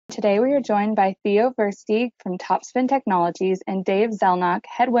Today we are joined by Theo Versteeg from Topspin Technologies and Dave Zelenock,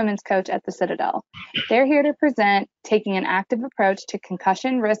 head women's coach at the Citadel. They're here to present Taking an Active Approach to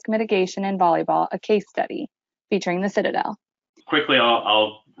Concussion Risk Mitigation in Volleyball, a case study featuring the Citadel. Quickly,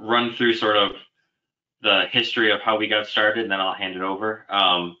 I'll run through sort of the history of how we got started, and then I'll hand it over.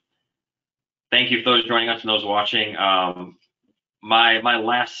 Thank you for those joining us and those watching. My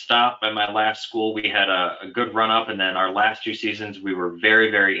last stop at my last school, we had a good run up, and then our last 2 seasons, we were very,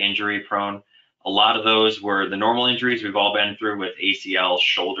 very injury prone. A lot of those were the normal injuries we've all been through with ACL,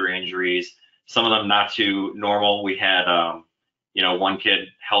 shoulder injuries, some of them not too normal. We had, one kid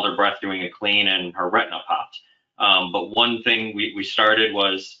held her breath doing a clean and her retina popped. But one thing we started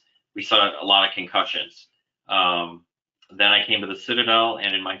was we saw a lot of concussions. Then I came to the Citadel,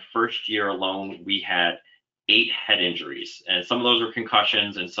 and in my first year alone, we had 8 head injuries, and some of those were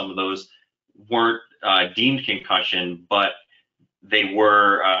concussions, and some of those weren't deemed concussion, but they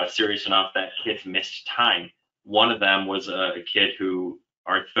were serious enough that kids missed time. One of them was a kid who,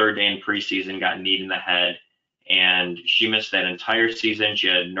 our 3rd day in preseason, got kneed in the head, and she missed that entire season. She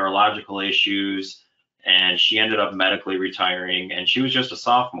had neurological issues, and she ended up medically retiring, and she was just a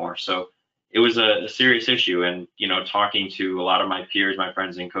sophomore. So it was a serious issue. And, talking to a lot of my peers, my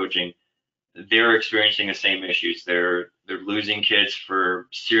friends in coaching, they're experiencing the same issues. They're losing kids for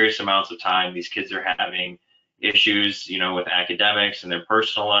serious amounts of time. These kids are having issues, with academics and their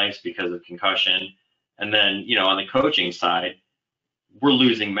personal lives because of concussion. And then, on the coaching side, we're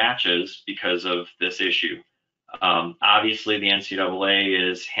losing matches because of this issue. Obviously, the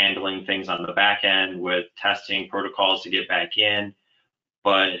NCAA is handling things on the back end with testing protocols to get back in,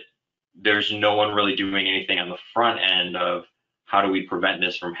 but there's no one really doing anything on the front end of how do we prevent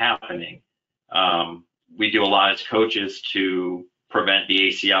this from happening. We do a lot as coaches to prevent the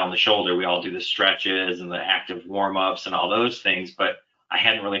ACL in the shoulder. We all do the stretches and the active warm-ups and all those things, but I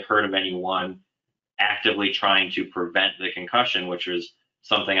hadn't really heard of anyone actively trying to prevent the concussion, which was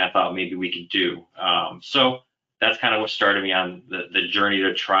something I thought maybe we could do. So that's kind of what started me on the journey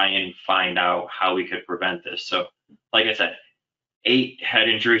to try and find out how we could prevent this. So like I said, 8 head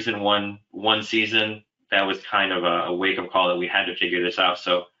injuries in one season. That was kind of a wake-up call that we had to figure this out.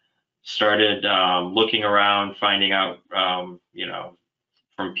 So started looking around, finding out,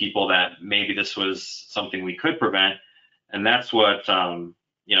 from people that maybe this was something we could prevent. And that's what,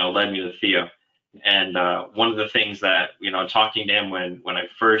 led me to Theo. And one of the things that, talking to him when I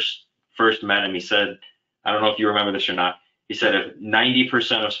first met him, he said, I don't know if you remember this or not, he said, if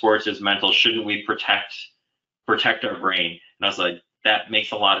 90% of sports is mental, shouldn't we protect our brain? And I was like, that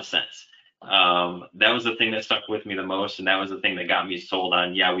makes a lot of sense. That was the thing that stuck with me the most, and that was the thing that got me sold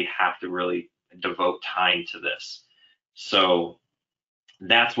on, yeah, we have to really devote time to this. So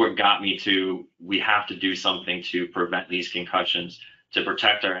that's what got me to, we have to do something to prevent these concussions, to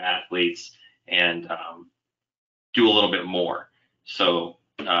protect our athletes, and do a little bit more. So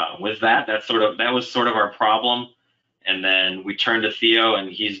with that was sort of our problem. And then we turned to Theo,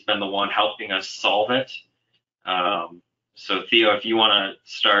 and he's been the one helping us solve it. So Theo, if you want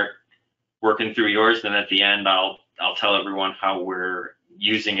to start working through yours, then at the end I'll tell everyone how we're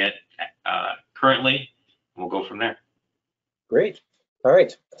using it currently. We'll go from there. Great. All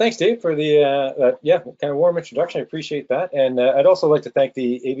right. Thanks, Dave, for the kind of warm introduction. I appreciate that, and I'd also like to thank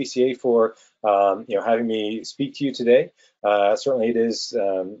the AVCA for having me speak to you today. Certainly, it is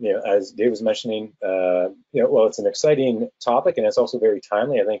as Dave was mentioning. It's an exciting topic, and it's also very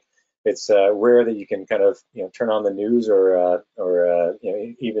timely. I think it's rare that you can kind of turn on the news or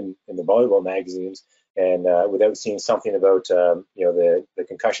even in the volleyball magazines and without seeing something about the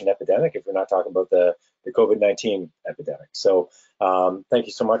concussion epidemic, if we're not talking about the COVID-19 epidemic. So thank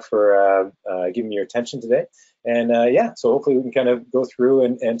you so much for giving me your attention today. And so hopefully we can kind of go through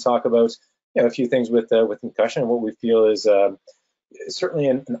and talk about a few things with concussion and what we feel is certainly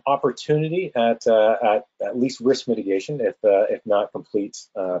an opportunity at least risk mitigation, if not complete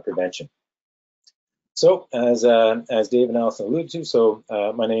prevention. So as Dave and Allison alluded to, so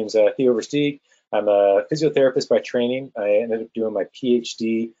my name's Theo Versteeg. I'm a physiotherapist by training. I ended up doing my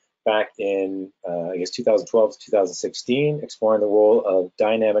PhD back in 2012 to 2016, exploring the role of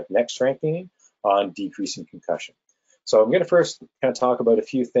dynamic neck strengthening on decreasing concussion. So I'm going to first kind of talk about a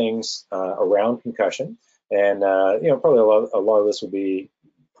few things around concussion, and probably a lot of this will be,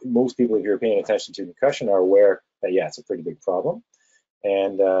 most people, if you're paying attention to concussion, are aware that it's a pretty big problem.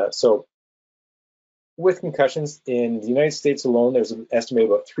 And so with concussions in the United States alone, there's an estimated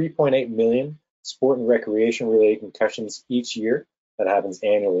about 3.8 million sport and recreation related concussions each year that happens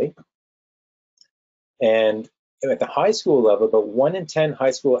annually. And at the high school level, about 1 in 10 high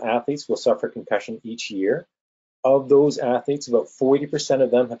school athletes will suffer concussion each year. of those athletes, about 40%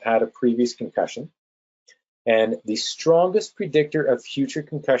 of them have had a previous concussion. And the strongest predictor of future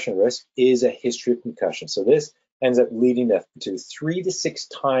concussion risk is a history of concussion. So this ends up leading to 3 to 6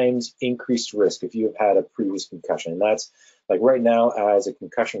 times increased risk if you have had a previous concussion. And that's like right now, as a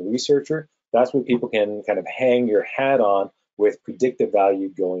concussion researcher, that's what people can kind of hang your hat on with predictive value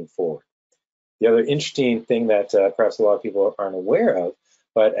going forward. The other interesting thing that perhaps a lot of people aren't aware of,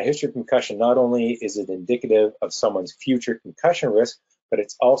 but a history of concussion, not only is it indicative of someone's future concussion risk, but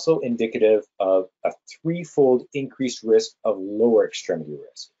it's also indicative of a 3-fold increased risk of lower extremity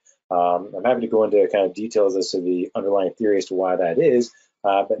risk. I'm happy to go into kind of details as to the underlying theory as to why that is,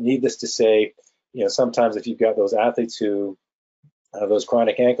 but needless to say, sometimes if you've got those athletes who have those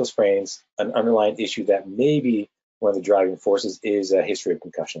chronic ankle sprains, an underlying issue that may be one of the driving forces is a history of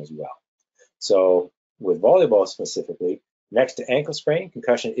concussion as well. So with volleyball specifically, next to ankle sprain,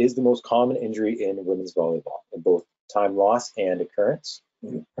 concussion is the most common injury in women's volleyball, in both time loss and occurrence.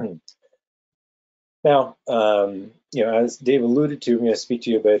 Now, as Dave alluded to, I'm going to speak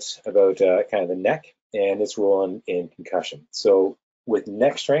to you a bit about kind of the neck and its role in concussion. So with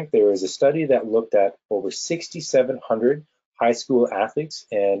neck strength, there was a study that looked at over 6,700 high school athletes,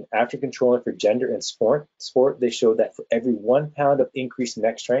 and after controlling for gender and sport, they showed that for every 1 pound of increased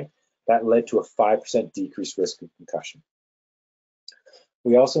neck strength, that led to a 5% decreased risk of concussion.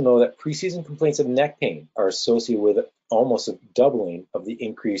 We also know that preseason complaints of neck pain are associated with almost a doubling of the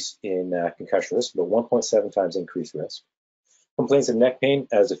increase in concussion risk, about 1.7 times increased risk. Complaints of neck pain,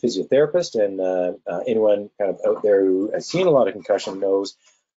 as a physiotherapist and anyone kind of out there who has seen a lot of concussion knows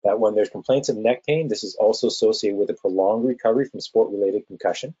that when there's complaints of neck pain, this is also associated with a prolonged recovery from sport-related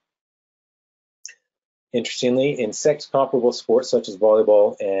concussion. Interestingly, in sex-comparable sports such as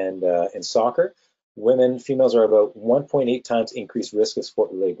volleyball and soccer, females are about 1.8 times increased risk of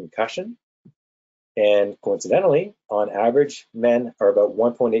sport-related concussion. And coincidentally, on average, men are about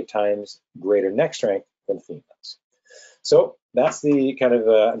 1.8 times greater neck strength than females. So that's the kind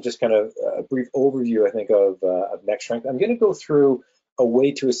of, just kind of a brief overview, I think, of neck strength. I'm going to go through a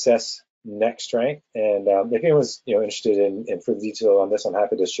way to assess neck strength. And if anyone's interested in further detail on this, I'm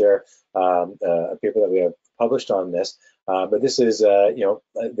happy to share a paper that we have published on this. But this is,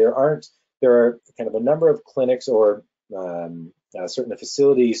 there are kind of a number of clinics or certain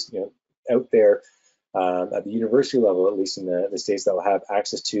facilities, out there at the university level, at least in the States, that will have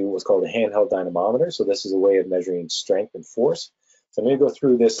access to what's called a handheld dynamometer. So this is a way of measuring strength and force. So I'm going to go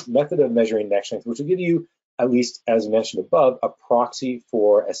through this method of measuring neck strength, which will give you, at least as mentioned above, a proxy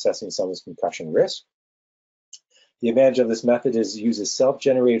for assessing someone's concussion risk. The advantage of this method is it uses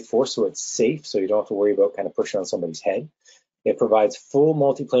self-generated force, so it's safe, so you don't have to worry about kind of pushing on somebody's head. It provides full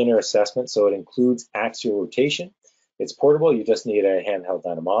multiplanar assessment, so it includes axial rotation. It's portable, you just need a handheld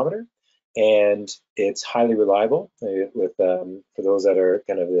dynamometer, and it's highly reliable. For those that are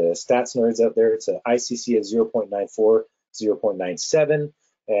kind of the stats nerds out there, it's an ICC of 0.94, 0.97,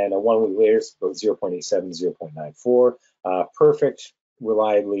 and a 1 week later it's about 0.87,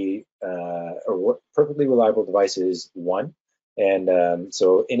 0.94. Perfectly reliable device is 1, and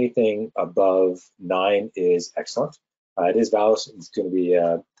so anything above 9 is excellent. It is valid, it's going to be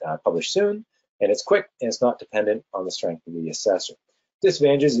published soon, and it's quick, and it's not dependent on the strength of the assessor.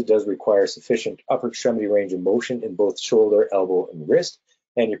 Disadvantages, it does require sufficient upper extremity range of motion in both shoulder, elbow, and wrist,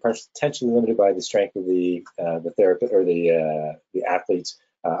 and you're potentially limited by the strength of the therapist or the athlete's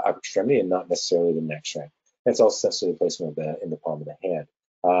upper extremity, and not necessarily the neck strength. And it's also sensitive to placement in the palm of the hand.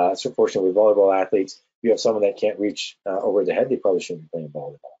 So unfortunately, with volleyball athletes, if you have someone that can't reach over the head, they probably shouldn't be playing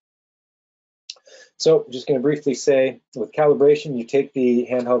volleyball. So just going to briefly say, with calibration, you take the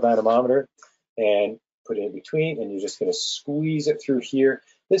handheld dynamometer and put it in between, and you're just going to squeeze it through here.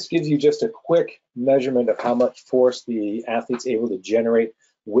 This gives you just a quick measurement of how much force the athlete's able to generate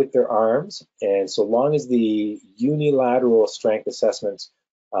with their arms. And so long as the unilateral strength assessments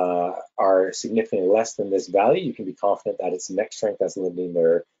are significantly less than this value, you can be confident that it's neck strength that's limiting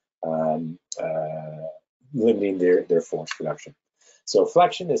their force production. So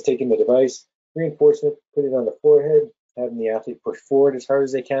flexion is taking the device, reinforcement, put it on the forehead, having the athlete push forward as hard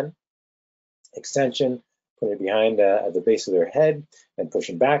as they can. Extension, putting it behind at the base of their head and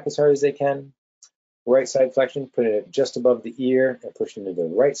pushing back as hard as they can. Right side flexion, putting it just above the ear and pushing it to the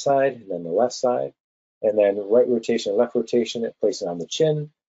right side and then the left side. And then right rotation and left rotation, and placing it on the chin,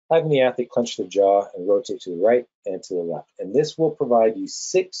 having the athlete clench the jaw and rotate to the right and to the left. And this will provide you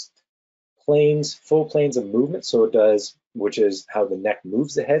 6 planes, full planes of movement. So it does, which is how the neck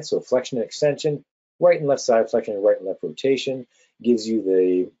moves the head. So flexion and extension, right and left side flexion and right and left rotation, gives you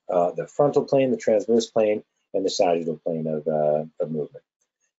the frontal plane, the transverse plane, and the sagittal plane of movement.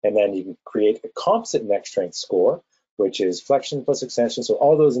 And then you can create a composite neck strength score, which is flexion plus extension. So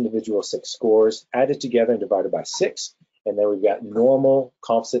all those individual 6 scores added together and divided by 6. And then we've got normal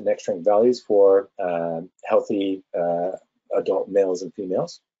composite neck strength values for healthy adult males and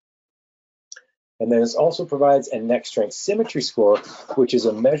females. And then this also provides a neck strength symmetry score, which is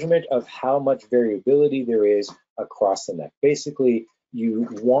a measurement of how much variability there is across the neck. Basically, you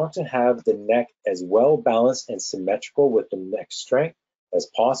want to have the neck as well balanced and symmetrical with the neck strength as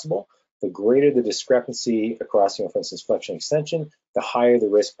possible. The greater the discrepancy across, for instance, flexion extension, the higher the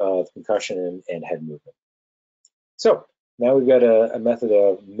risk of concussion and head movement. So now we've got a method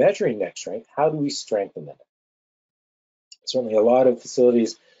of measuring neck strength. How do we strengthen the neck? Certainly a lot of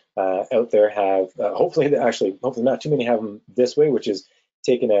facilities out there have, hopefully not too many have them this way, which is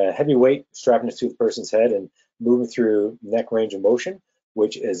taking a heavy weight, strapping it to the person's head and moving through neck range of motion,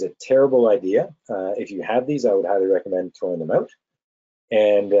 which is a terrible idea. If you have these, I would highly recommend throwing them out.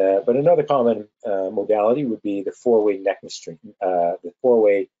 And but another common modality would be the four-way neck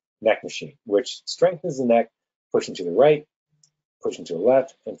machine, which strengthens the neck, pushing to the right, pushing to the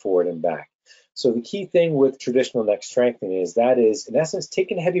left, and forward and back. So the key thing with traditional neck strengthening is that is, in essence,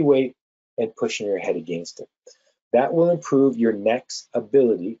 taking a heavy weight and pushing your head against it. That will improve your neck's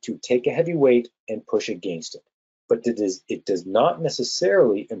ability to take a heavy weight and push against it. But it does not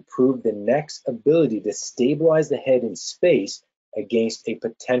necessarily improve the neck's ability to stabilize the head in space against a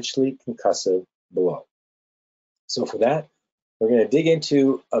potentially concussive blow. So for that, we're going to dig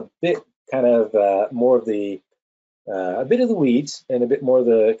into a bit kind of more of the a bit of the weeds and a bit more of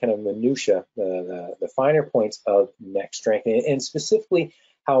the kind of minutia, the finer points of neck strengthening, and specifically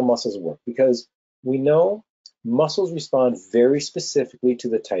how muscles work, because we know muscles respond very specifically to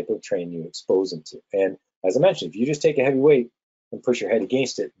the type of training you expose them to. And as I mentioned, if you just take a heavy weight and push your head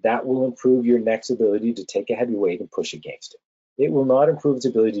against it, that will improve your neck's ability to take a heavy weight and push against it. It will not improve its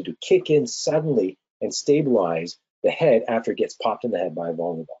ability to kick in suddenly and stabilize the head after it gets popped in the head by a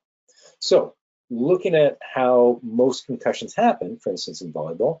volleyball. So looking at how most concussions happen, for instance, in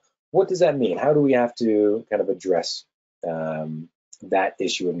volleyball, what does that mean? How do we have to kind of address that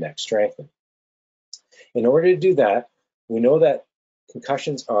issue of neck strengthening? In order to do that, we know that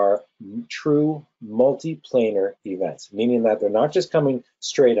concussions are true multiplanar events, meaning that they're not just coming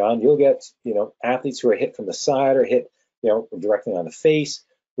straight on. You'll get, athletes who are hit from the side or hit, directly on the face,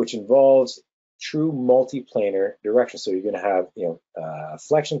 which involves true multiplanar direction. So you're going to have, a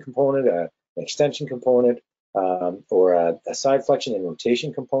flexion component, an extension component, or a side flexion and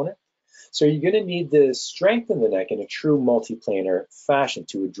rotation component. So you're going to need to strengthen the neck in a true multiplanar fashion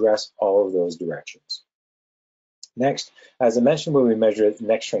to address all of those directions. Next, as I mentioned, when we measure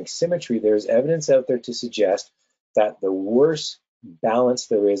neck strength symmetry, there's evidence out there to suggest that the worse balance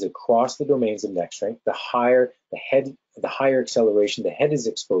there is across the domains of neck strength, the higher acceleration the head is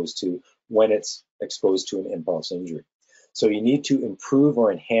exposed to when it's exposed to an impulse injury. So you need to improve or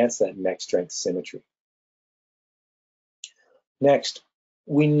enhance that neck strength symmetry. Next,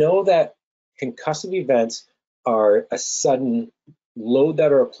 we know that concussive events are a sudden load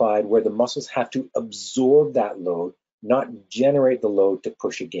that are applied where the muscles have to absorb that load, not generate the load to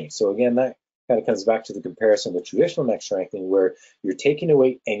push against. So again, that kind of comes back to the comparison with traditional neck strengthening, where you're taking a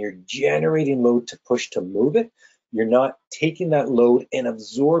weight and you're generating load to push to move it. You're not taking that load and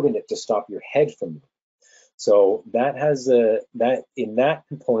absorbing it to stop your head from moving. So that has in that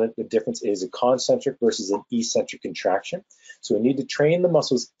component, the difference is a concentric versus an eccentric contraction. So we need to train the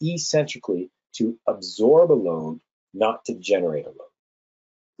muscles eccentrically to absorb a load, not to generate a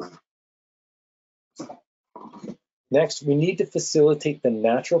load. Next, we need to facilitate the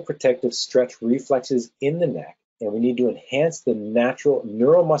natural protective stretch reflexes in the neck, and we need to enhance the natural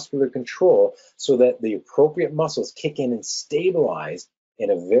neuromuscular control so that the appropriate muscles kick in and stabilize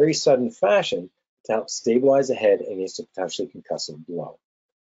in a very sudden fashion to help stabilize the head against a potentially concussive blow.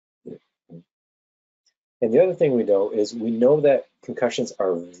 And the other thing we know that concussions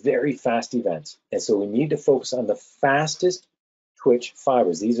are very fast events. And so we need to focus on the fastest twitch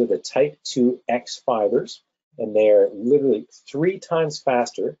fibers. These are the type 2X fibers, and they are literally 3 times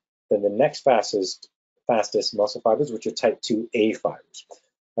faster than the next fastest muscle fibers, which are type 2A fibers.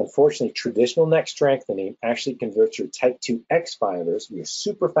 Unfortunately, traditional neck strengthening actually converts your type 2X fibers, your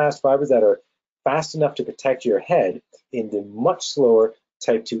super fast fibers that are fast enough to protect your head, into much slower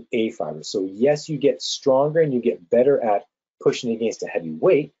type 2A fibers. So yes, you get stronger and you get better at pushing against a heavy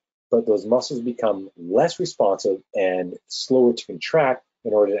weight, but those muscles become less responsive and slower to contract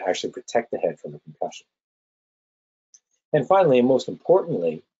in order to actually protect the head from a concussion. And finally, and most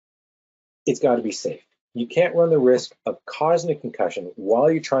importantly, it's got to be safe. You can't run the risk of causing a concussion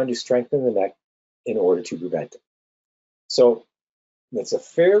while you're trying to strengthen the neck in order to prevent it. So It's a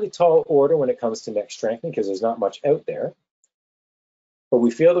fairly tall order when it comes to neck strengthening because there's not much out there. But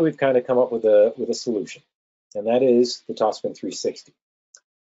we feel that we've kind of come up with a solution, and that is the topspin 360.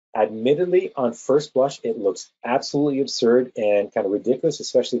 Admittedly, on first blush, it looks absolutely absurd and kind of ridiculous,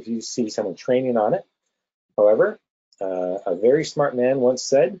 especially if you see someone training on it. However, a very smart man once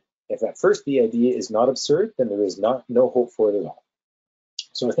said, if at first the idea is not absurd, then there is no hope for it at all.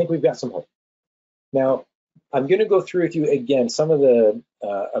 So I think we've got some hope. Now, I'm going to go through with you again some of the,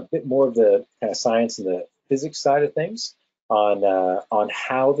 a bit more of the kind of science and the physics side of things on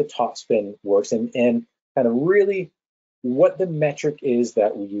how the topspin works and kind of really what the metric is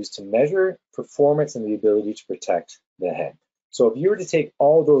that we use to measure performance and the ability to protect the head. So if you were to take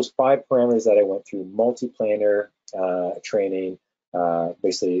all those 5 parameters that I went through, multiplanar training,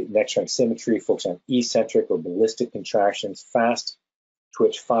 basically neck strength symmetry, focus on eccentric or ballistic contractions, fast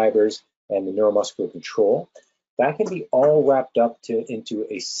twitch fibers, and the neuromuscular control, that can be all wrapped up into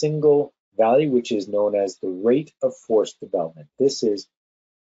a single value, which is known as the rate of force development. This is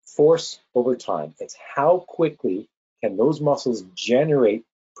force over time. It's how quickly can those muscles generate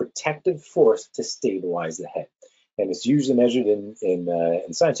protective force to stabilize the head. And it's usually measured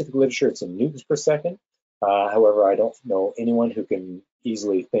in scientific literature, it's in newtons per second. However, I don't know anyone who can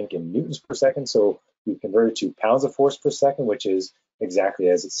easily think in newtons per second, so we converted to pounds of force per second, which is exactly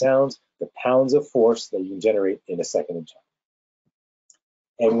as it sounds, the pounds of force that you can generate in a second of time.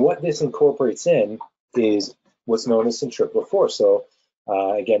 And what this incorporates in is what's known as centripetal force. So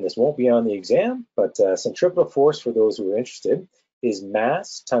again, this won't be on the exam, but centripetal force, for those who are interested, is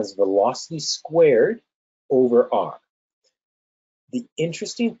mass times velocity squared over r. The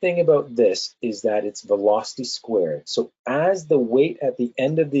interesting thing about this is that it's velocity squared. So as the weight at the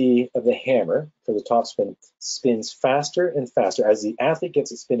end of the hammer for the topspin spins faster and faster, as the athlete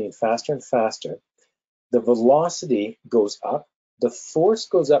gets it spinning faster and faster, the velocity goes up, the force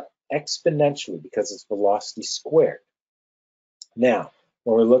goes up exponentially because it's velocity squared. Now,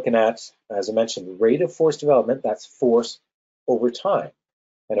 when we're looking at, as I mentioned, the rate of force development, that's force over time.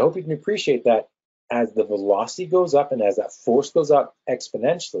 And I hope you can appreciate that as the velocity goes up and as that force goes up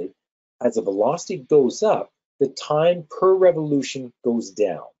exponentially, as the velocity goes up, the time per revolution goes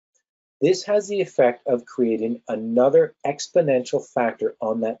down. This has the effect of creating another exponential factor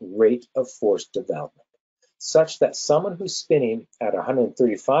on that rate of force development, such that someone who's spinning at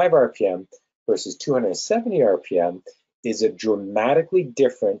 135 RPM versus 270 RPM is a dramatically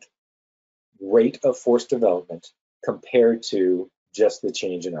different rate of force development compared to just the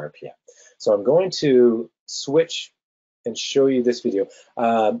change in RPM. So I'm going to switch and show you this video.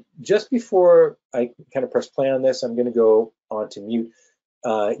 Just before I kind of press play on this, I'm going to go on to mute.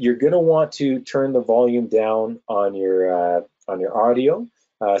 You're going to want to turn the volume down on your audio,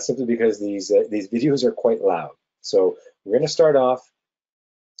 simply because these videos are quite loud. So we're going to start off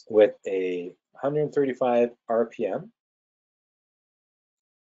with a 135 RPM.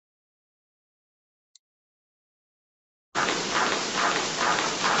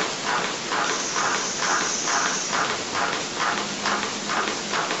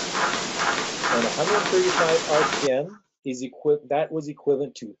 And 135 RPM is that was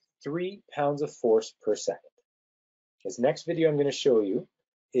equivalent to 3 pounds of force per second. This next video I'm going to show you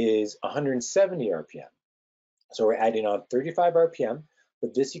is 170 RPM. So we're adding on 35 RPM,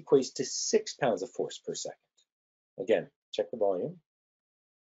 but this equates to 6 pounds of force per second. Again, check the volume.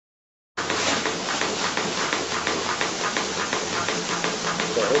 So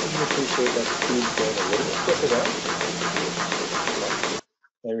I hope you can appreciate that the speed's going a little bit quicker there.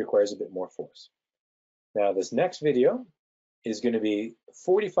 And it requires a bit more force. Now this next video is going to be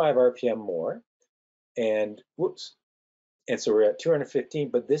 45 RPM more, and whoops, and so we're at 215,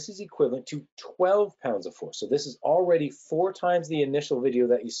 but this is equivalent to 12 pounds of force. So this is already 4 times the initial video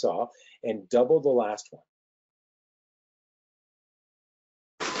that you saw and double the last one.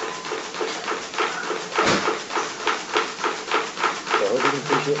 So I hope you can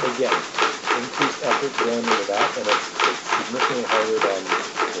appreciate, again, increased effort going into that, and it's significantly harder than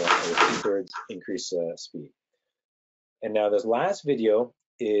a 2/3 increase speed. And now this last video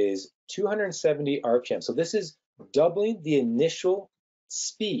is 270 RPM. So this is doubling the initial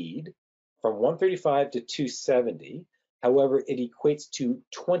speed from 135 to 270. However, it equates to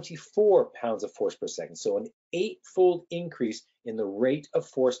 24 pounds of force per second. So an 8-fold increase in the rate of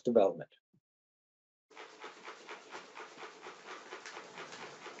force development.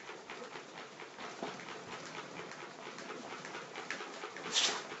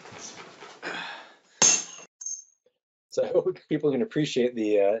 So I hope people can appreciate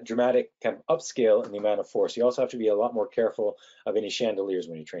the dramatic kind of upscale in the amount of force. You also have to be a lot more careful of any chandeliers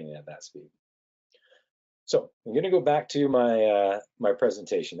when you're training at that speed. So I'm going to go back to my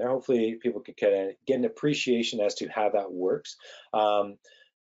presentation there. Hopefully people could kind of get an appreciation as to how that works.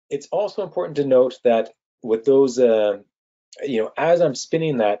 It's also important to note that with those, as I'm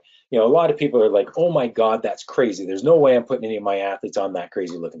spinning that, a lot of people are like, oh my God, that's crazy. There's no way I'm putting any of my athletes on that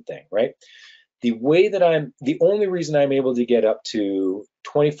crazy looking thing, right? The only reason I'm able to get up to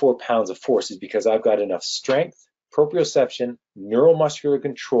 24 pounds of force is because I've got enough strength, proprioception, neuromuscular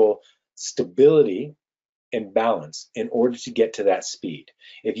control, stability, and balance in order to get to that speed.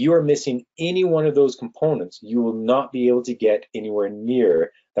 If you are missing any one of those components, you will not be able to get anywhere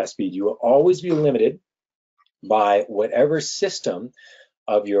near that speed. You will always be limited by whatever system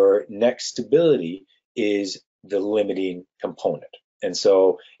of your neck stability is the limiting component. And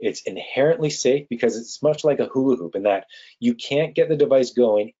so it's inherently safe because it's much like a hula hoop in that you can't get the device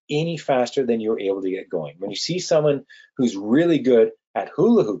going any faster than you're able to get going. When you see someone who's really good at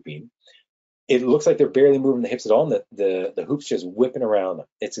hula hooping, it looks like they're barely moving the hips at all, and the hoop's just whipping around them.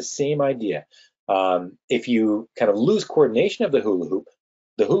 It's the same idea. If you kind of lose coordination of the hula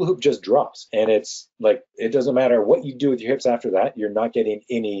hoop just drops, and it's like it doesn't matter what you do with your hips after that, you're not getting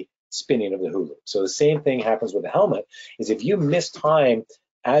any spinning of the hula hoop. So the same thing happens with the helmet, is if you miss time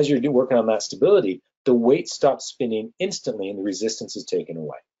as you're working on that stability, the weight stops spinning instantly and the resistance is taken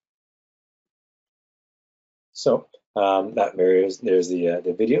away. So there's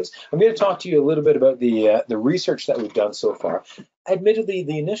the videos. I'm going to talk to you a little bit about the research that we've done so far. Admittedly,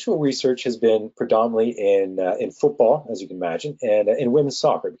 the initial research has been predominantly in football, as you can imagine, and in women's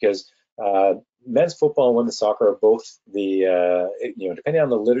soccer, because men's football and women's soccer are both depending on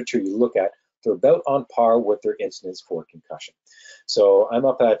the literature you look at, they're about on par with their incidence for concussion. So I'm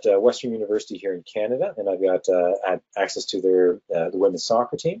up at Western University here in Canada, and I've got access to the women's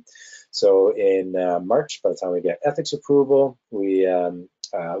soccer team. So in March, by the time we get ethics approval, we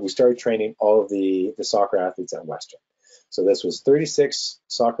started training all of the soccer athletes at Western. So this was 36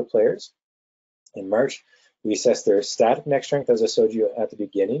 soccer players. In March, we assessed their static neck strength, as I showed you at the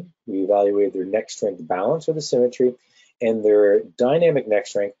beginning. We evaluated their neck strength balance or the symmetry, and their dynamic neck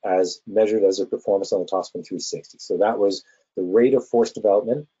strength as measured as their performance on the Topspin 360. So that was the rate of force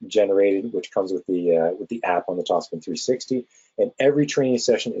development generated, which comes with the app on the Topspin 360. And every training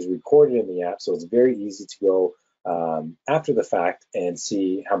session is recorded in the app, so it's very easy to go after the fact and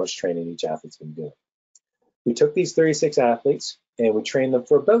see how much training each athlete's been doing. We took these 36 athletes and we trained them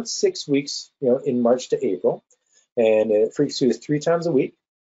for about 6 weeks, in March to April. And frequency was 3 times a week.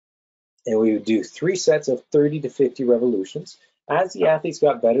 And we would do 3 sets of 30 to 50 revolutions. As the athletes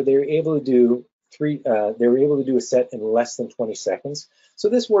got better, they were able to do a set in less than 20 seconds. So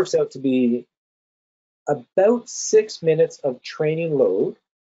this works out to be about 6 minutes of training load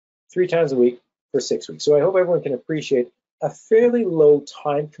 3 times a week for 6 weeks. So I hope everyone can appreciate a fairly low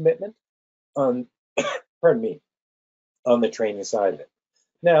time commitment on, on the training side of it.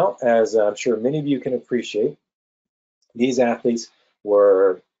 Now, as I'm sure many of you can appreciate, these athletes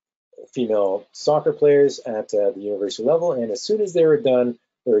were female soccer players at the university level, and as soon as they were done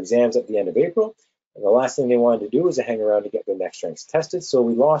their exams at the end of April, the last thing they wanted to do was to hang around to get their neck strengths tested. So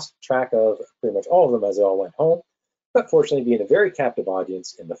we lost track of pretty much all of them as they all went home. But fortunately, being a very captive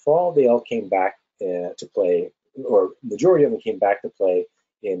audience, in the fall they all came back to play, or majority of them came back to play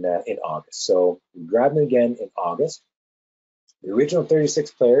in August. So we grabbed them again in August. The original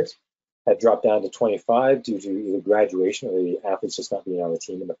 36 players had dropped down to 25 due to either graduation or the athletes just not being on the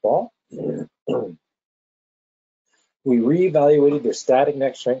team in the fall. We reevaluated their static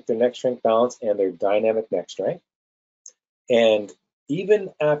neck strength, their neck strength balance, and their dynamic neck strength. And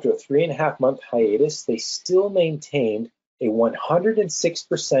even after a 3.5-month hiatus, they still maintained a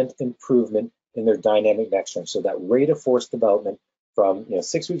 106% improvement in their dynamic neck strength. So that rate of force development from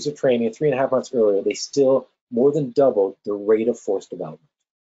 6 weeks of training, 3.5 months earlier, they still more than doubled the rate of force development.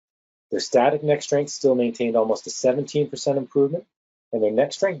 Their static neck strength still maintained almost a 17% improvement, and their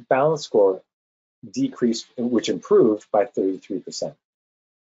neck strength balance score decreased, which improved by 33%.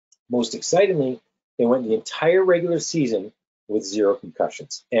 Most excitingly, they went the entire regular season with 0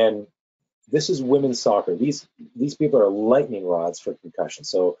 concussions. And this is women's soccer. These people are lightning rods for concussion.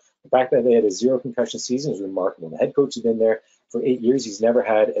 So the fact that they had a 0 concussion season is remarkable. The head coach has been there for 8 years. He's never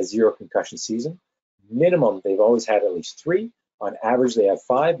had a 0 concussion season. Minimum, they've always had at least 3. On average, they have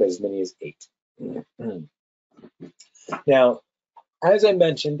 5, but as many as 8. Now, as I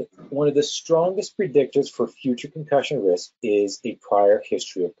mentioned, one of the strongest predictors for future concussion risk is a prior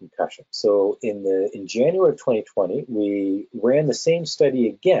history of concussion. So in January of 2020, we ran the same study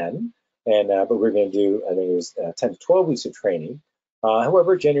again, and but we're going to do, I think it was 10 to 12 weeks of training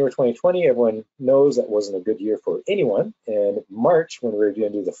However, January 2020, everyone knows that wasn't a good year for anyone. And March, when we were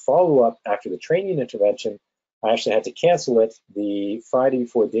going to do the follow-up after the training intervention, I actually had to cancel it the Friday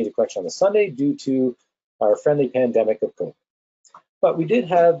before data collection on the Sunday due to our friendly pandemic of COVID. But we did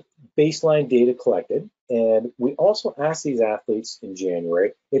have baseline data collected, and we also asked these athletes in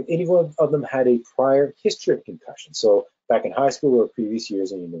January if any one of them had a prior history of concussion, so back in high school or previous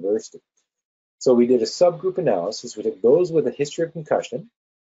years in university. So we did a subgroup analysis. We took those with a history of concussion,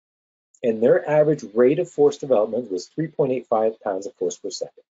 and their average rate of force development was 3.85 pounds of force per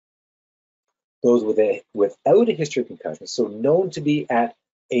second. Those without a history of concussion, so known to be at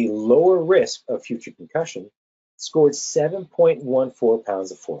a lower risk of future concussion, scored 7.14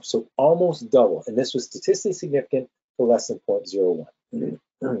 pounds of force, so almost double. And this was statistically significant for less than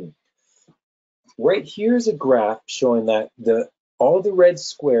 0.01. Right here's a graph showing that all the red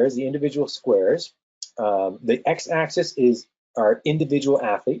squares, the individual squares, the x-axis is our individual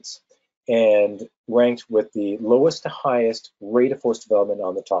athletes and ranked with the lowest to highest rate of force development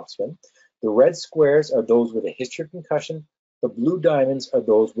on the top spin. The red squares are those with a history of concussion. The blue diamonds are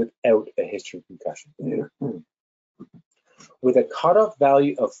those without a history of concussion. With a cutoff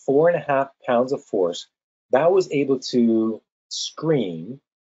value of 4.5 pounds of force, that was able to screen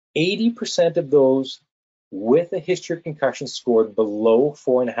 80% of those with a history of concussion scored below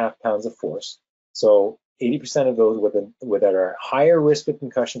 4.5 pounds of force. So 80% of those with a higher risk of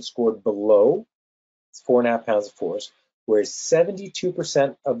concussion scored below 4.5 pounds of force, whereas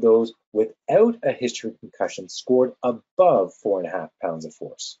 72% of those without a history of concussion scored above 4.5 pounds of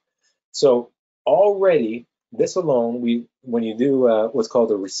force. So already, this alone, when you do what's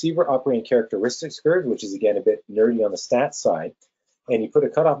called a receiver operating characteristics curve, which is again a bit nerdy on the stats side, and you put a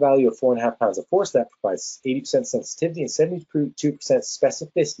cutoff value of 4.5 pounds of force, that provides 80% sensitivity and 72%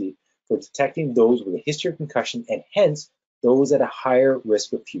 specificity for detecting those with a history of concussion and hence those at a higher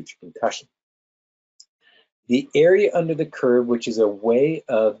risk of future concussion. The area under the curve, which is a way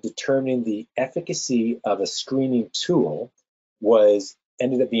of determining the efficacy of a screening tool,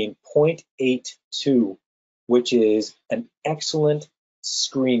 ended up being 0.82, which is an excellent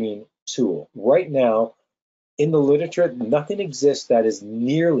screening tool. Right now, in the literature, nothing exists that is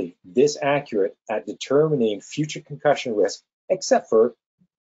nearly this accurate at determining future concussion risk, except for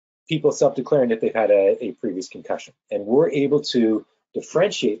people self-declaring that they've had a previous concussion. And we're able to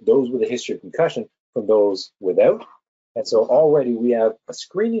differentiate those with a history of concussion from those without. And so already we have a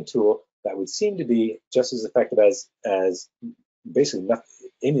screening tool that would seem to be just as effective as basically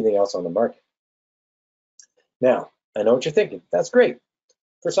anything else on the market. Now, I know what you're thinking. That's great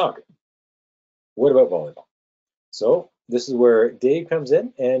for soccer. What about volleyball? So this is where Dave comes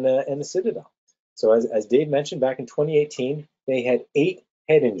in and the Citadel. So as Dave mentioned, back in 2018, they had 8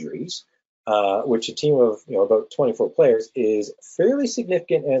 head injuries, which a team of about 24 players is fairly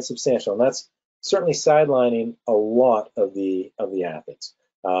significant and substantial, and that's certainly sidelining a lot of the athletes.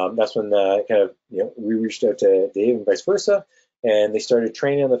 That's when we reached out to Dave and vice versa, and they started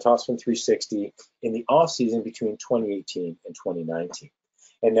training on the Topspin 360 in the off season between 2018 and 2019.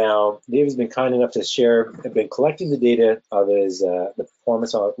 And now Dave has been kind enough to share, have been collecting the data of his the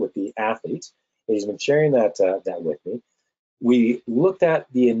performance with the athletes. And he's been sharing that with me. We looked at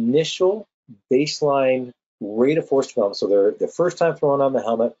the initial baseline rate of force development, so the first time throwing on the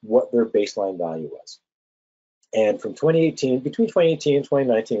helmet, what their baseline value was. And from between 2018 and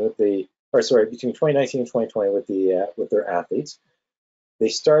 2019 between 2019 and 2020 with their athletes, they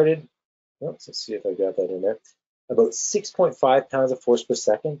started, let's see if I got that in there, about 6.5 pounds of force per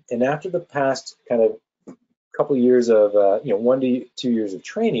second. And after the past kind of couple years of 1 to 2 years of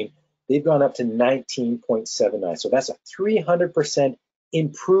training, they've gone up to 19.79. So that's a 300%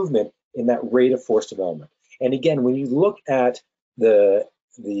 improvement in that rate of force development. And again, when you look at the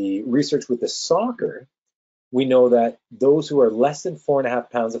research with the soccer, we know that those who are less than 4.5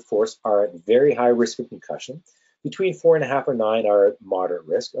 pounds of force are at very high risk of concussion. Between 4.5 or 9 are at moderate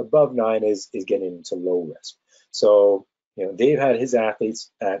risk. Above 9 is getting into low risk. So, Dave had his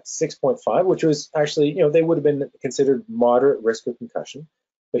athletes at 6.5, which was actually, they would have been considered moderate risk of concussion.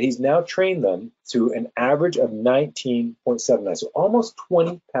 But he's now trained them to an average of 19.79, so almost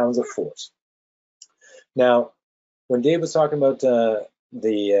 20 pounds of force. Now, when Dave was talking about that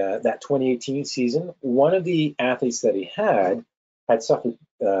 2018 season, one of the athletes that he had suffered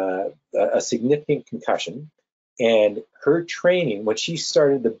a significant concussion, and her training, when she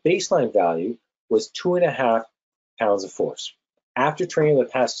started, the baseline value was 2.5 pounds of force. After training the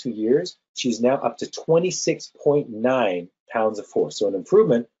past 2 years, she's now up to 26.9 pounds of force, so an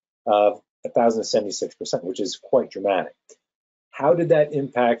improvement of 1,076%, which is quite dramatic. How did that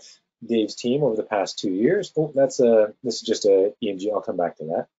impact Dave's team over the past 2 years. Oh, this is just a EMG. I'll come back to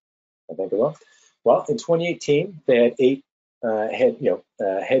that. I think I will. Well, in 2018, they had 8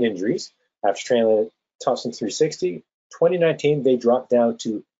 head injuries after training at Topspin 360. 2019, they dropped down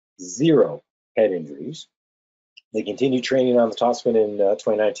to 0 head injuries. They continued training on the topspin in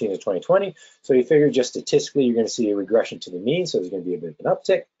 2019 to 2020. So you figure just statistically, you're going to see a regression to the mean. So there's going to be a bit of an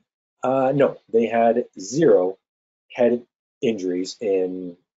uptick. No, they had 0 head injuries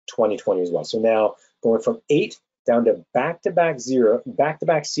in 2020 as well. So now going from 8 down to back-to-back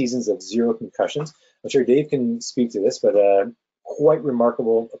seasons of 0 concussions. I'm sure Dave can speak to this, but quite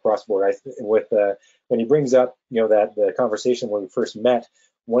remarkable across the board. When he brings up, that the conversation when we first met,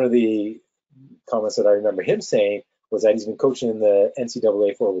 one of the comments that I remember him saying was that he's been coaching in the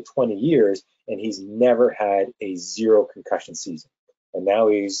NCAA for over 20 years and he's never had a 0 concussion season. And now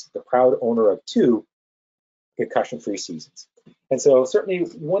he's the proud owner of 2 concussion-free seasons. And so certainly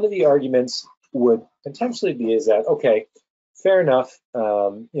one of the arguments would potentially be is that, okay, fair enough,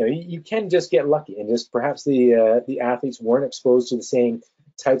 you can just get lucky and just perhaps the athletes weren't exposed to the same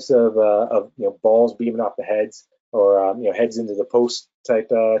types of balls beaming off the heads or heads into the post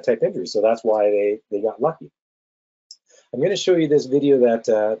type injuries. So that's why they got lucky. I'm going to show you this video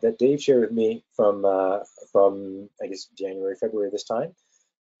that Dave shared with me from I guess January, February this time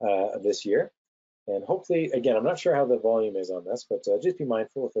of this year. And hopefully, again, I'm not sure how the volume is on this, but just be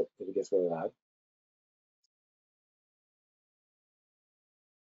mindful if it gets really loud.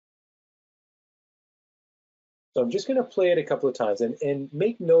 So I'm just going to play it a couple of times and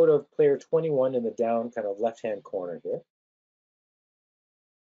make note of player 21 in the down kind of left-hand corner here.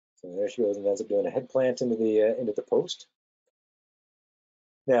 So there she goes and ends up doing a head plant into the post.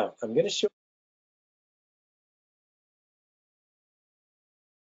 Now I'm going to show.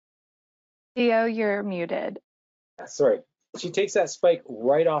 Theo, you're muted. Sorry, she takes that spike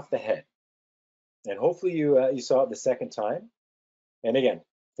right off the head, and hopefully you saw it the second time. And again,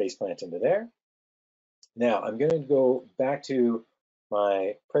 face plant into there. Now I'm going to go back to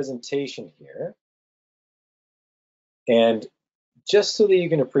my presentation here, and just so that you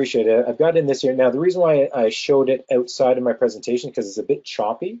can appreciate it, I've got in this here. Now the reason why I showed it outside of my presentation because it's a bit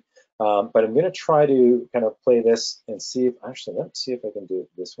choppy, but I'm going to try to kind of play this and see if let's see if I can do it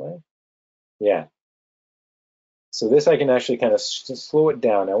this way. Yeah. So this I can actually kind of slow it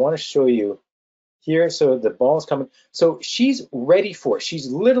down. I want to show you here. So the ball's coming. So she's ready for it. She's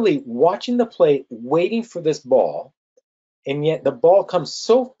literally watching the play, waiting for this ball. And yet the ball comes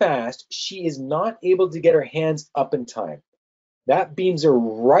so fast, she is not able to get her hands up in time. That beams her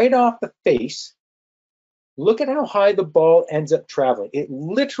right off the face. Look at how high the ball ends up traveling. It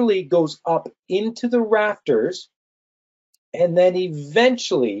literally goes up into the rafters and then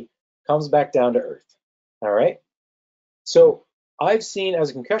eventually comes back down to earth. All right. So I've seen,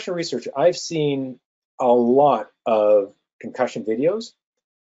 as a concussion researcher, I've seen a lot of concussion videos.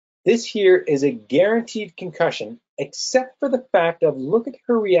 This here is a guaranteed concussion, except for the fact of look at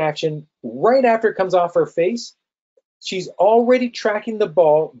her reaction right after it comes off her face. She's already tracking the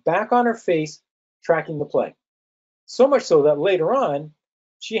ball back on her face, tracking the play. So much so that later on,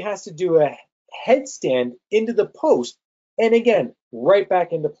 she has to do a headstand into the post, and again, right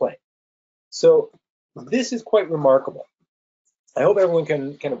back into play. So this is quite remarkable. I hope everyone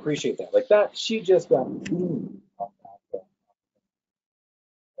can appreciate that. Like that, she just got boom.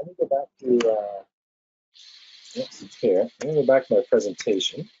 Let me go back to, it's here. I'm gonna go back to my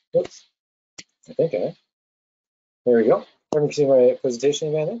presentation. Oops, I think there we go. Everyone can see my presentation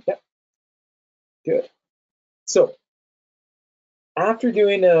again? Yep, good. So after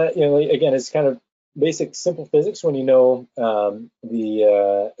doing, again, it's kind of basic simple physics when you know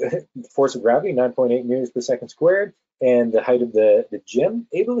the force of gravity, 9.8 meters per second squared, and the height of the gym,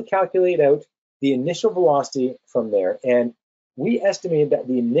 able to calculate out the initial velocity from there. And we estimated that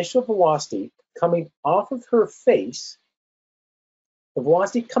the initial velocity coming off of her face,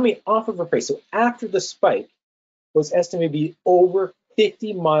 so after the spike, was estimated to be over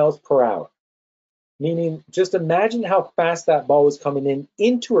 50 miles per hour. Meaning, just imagine how fast that ball was coming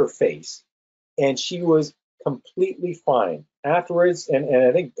into her face, and she was completely fine afterwards. And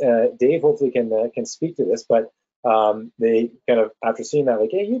I think Dave hopefully can speak to this, but they kind of, after seeing that,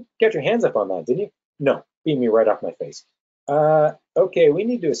 like, hey, you got your hands up on that, didn't you? No, beat me right off my face. Okay, we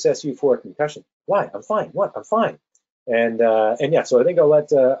need to assess you for a concussion. Why? I'm fine. What? I'm fine. And yeah, so I think I'll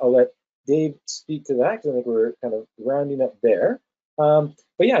let Dave speak to that because I think we're kind of rounding up there.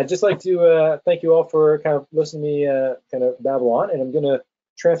 But yeah, I'd just like to thank you all for kind of listening to me kind of babble on, and I'm going to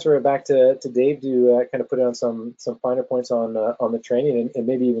transfer it back to Dave to kind of put on some finer points on the training and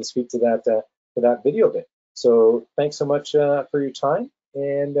maybe even speak to that video bit. So thanks so much for your time.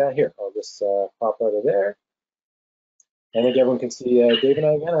 And here, I'll just pop out of there. I think everyone can see Dave and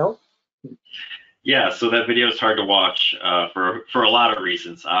I again, I hope. Yeah, so that video is hard to watch for a lot of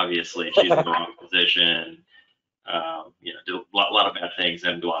reasons. Obviously, she's in the wrong position. Did a lot of bad things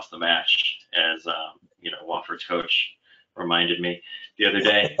and lost the match, as Wofford's coach reminded me the other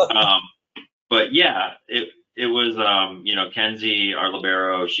day. But yeah, it was Kenzie, our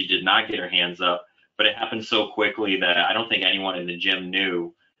libero. She did not get her hands up, but it happened so quickly that I don't think anyone in the gym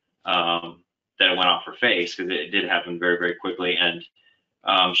knew that it went off her face, because it did happen very, very quickly. And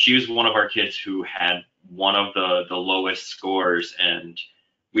she was one of our kids who had one of the lowest scores, and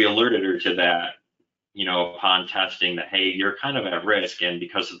we alerted her to that, upon testing, that, hey, you're kind of at risk, and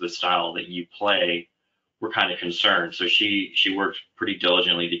because of the style that you play, we're kind of concerned. So she worked pretty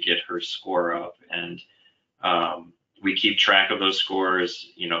diligently to get her score up, and we keep track of those scores,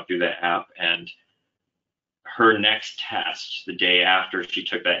 through the app. And her next test, the day after she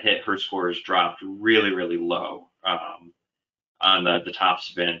took that hit, her scores dropped really, really low on the top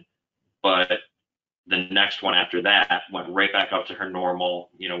spin, but the next one after that went right back up to her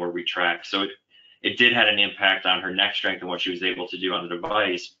normal, where we track. So it did have an impact on her neck strength and what she was able to do on the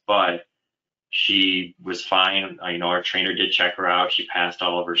device, but she was fine. Our trainer did check her out. She passed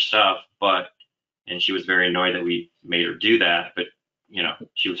all of her stuff, and she was very annoyed that we made her do that, but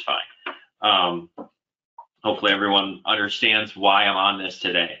she was fine. Hopefully everyone understands why I'm on this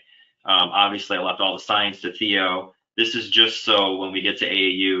today. Obviously I left all the science to Theo. This is just so when we get to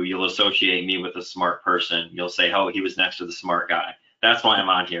AAU, you'll associate me with a smart person. You'll say, oh, he was next to the smart guy. That's why I'm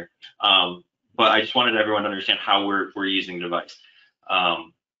on here. But I just wanted everyone to understand how we're using the device.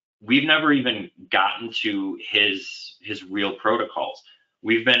 We've never even gotten to his real protocols.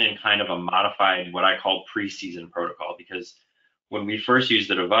 We've been in kind of a modified, what I call preseason protocol, because when we first used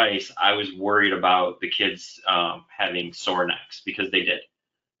the device, I was worried about the kids having sore necks, because they did.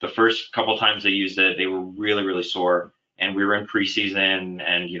 The first couple times they used it, they were really, really sore, and we were in preseason,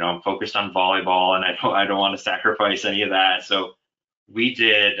 and I'm focused on volleyball, and I don't want to sacrifice any of that. So we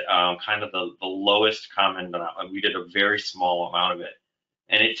did kind of the lowest common, we did a very small amount of it,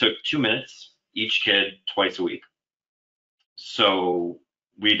 and it took 2 minutes each kid twice a week. So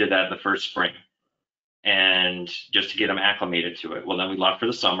we did that the first spring, and just to get them acclimated to it. Well, then we left for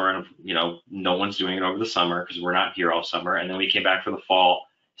the summer, and no one's doing it over the summer because we're not here all summer. And then we came back for the fall.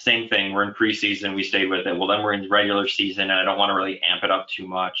 Same thing, we're in preseason, we stayed with it. Well, then we're in regular season, and I don't want to really amp it up too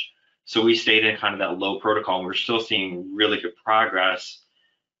much. So we stayed in kind of that low protocol, and we're still seeing really good progress.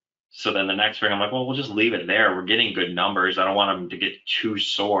 So then the next spring, I'm like, well, we'll just leave it there. We're getting good numbers. I don't want them to get too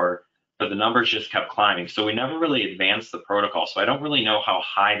sore, but the numbers just kept climbing. So we never really advanced the protocol. So I don't really know how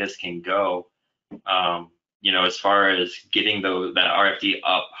high this can go, as far as getting that RFD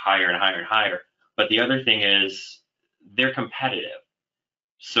up higher and higher and higher. But the other thing is they're competitive.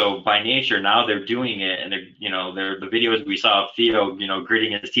 So by nature, now they're doing it, and they're the videos we saw of Theo,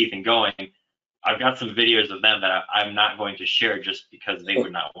 gritting his teeth and going. I've got some videos of them that I'm not going to share just because they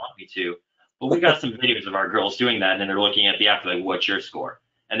would not want me to. But we got some videos of our girls doing that, and then they're looking at the app like, what's your score?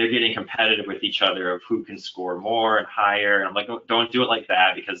 And they're getting competitive with each other of who can score more and higher. And I'm like, don't do it like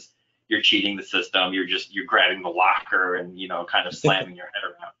that, because you're cheating the system. You're grabbing the locker and, kind of slamming your head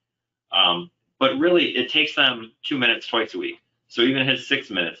around. But really, it takes them 2 minutes twice a week. So even his 6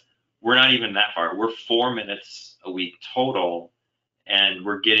 minutes, we're not even that far. We're 4 minutes a week total, and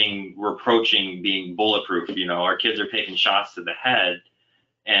we're approaching being bulletproof. Our kids are taking shots to the head,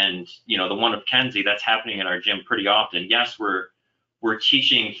 and the one of Kenzie, that's happening in our gym pretty often. Yes, we're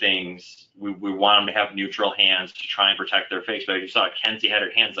teaching things. We want them to have neutral hands to try and protect their face, but you saw Kenzie had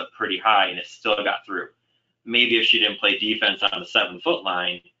her hands up pretty high, and it still got through. Maybe if she didn't play defense on the 7-foot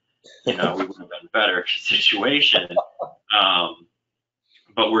line, we would have been a better situation.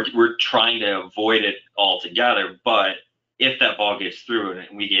 But we're trying to avoid it altogether. But if that ball gets through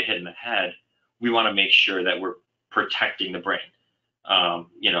and we get hit in the head, we want to make sure that we're protecting the brain.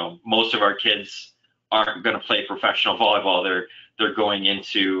 Most of our kids aren't going to play professional volleyball. They're going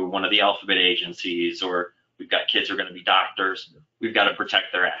into one of the alphabet agencies, or we've got kids who are going to be doctors. We've got to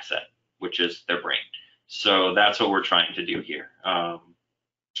protect their asset, which is their brain. So that's what we're trying to do here.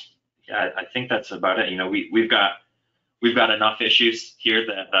 I think that's about it. We've got enough issues here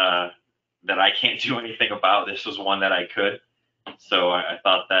that I can't do anything about. This was one that I could. So I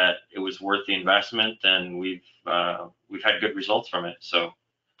thought that it was worth the investment, and we've had good results from it. So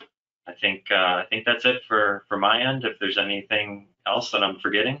I think that's it for my end. If there's anything else that I'm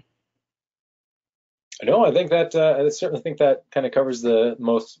forgetting. No, I think that I certainly think that kind of covers the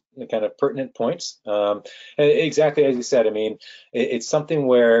most kind of pertinent points. Exactly as you said. I mean, it's something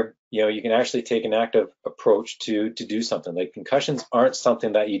where you can actually take an active approach to do something. Like concussions aren't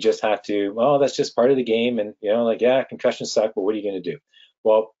something that you just have to, well, that's just part of the game, and like, yeah, concussions suck, but what are you going to do?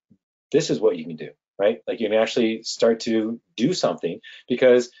 Well, this is what you can do, right? Like you can actually start to do something,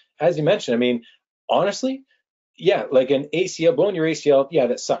 because as you mentioned, I mean, honestly, yeah, like an ACL, blowing your ACL, yeah,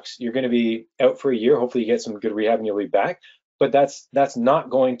 that sucks. You're going to be out for a year. Hopefully you get some good rehab and you'll be back. But that's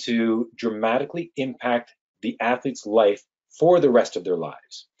not going to dramatically impact the athlete's life for the rest of their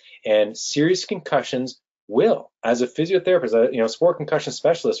lives. And serious concussions will. As a physiotherapist, sport concussion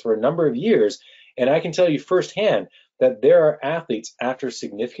specialist for a number of years, and I can tell you firsthand that there are athletes after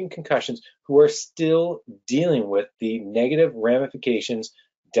significant concussions who are still dealing with the negative ramifications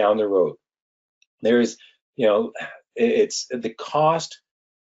down the road. There's, it's the cost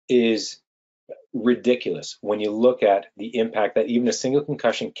is ridiculous when you look at the impact that even a single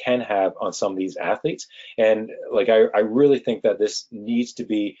concussion can have on some of these athletes. And like, I really think that this needs to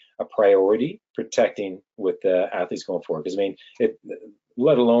be a priority, protecting with the athletes going forward. Because I mean,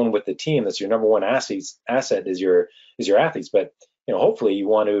 let alone with the team, that's your number one asset is your athletes. But hopefully you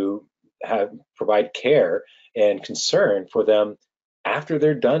want to provide care and concern for them after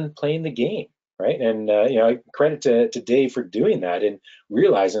they're done playing the game, right? And credit to Dave for doing that and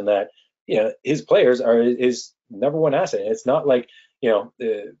realizing that his players are his number one asset. It's not like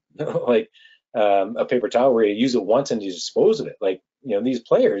like a paper towel where you use it once and you dispose of it. Like these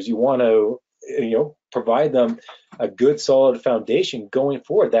players, you want to provide them a good solid foundation going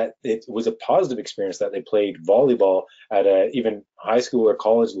forward, that it was a positive experience that they played volleyball at a even high school or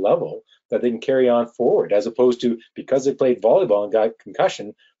college level, that they can carry on forward, as opposed to because they played volleyball and got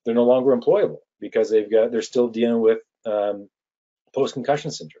concussion, they're no longer employable because they're still dealing with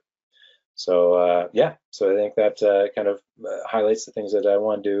post-concussion syndrome. So so I think that kind of highlights the things that I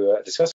wanted to discuss.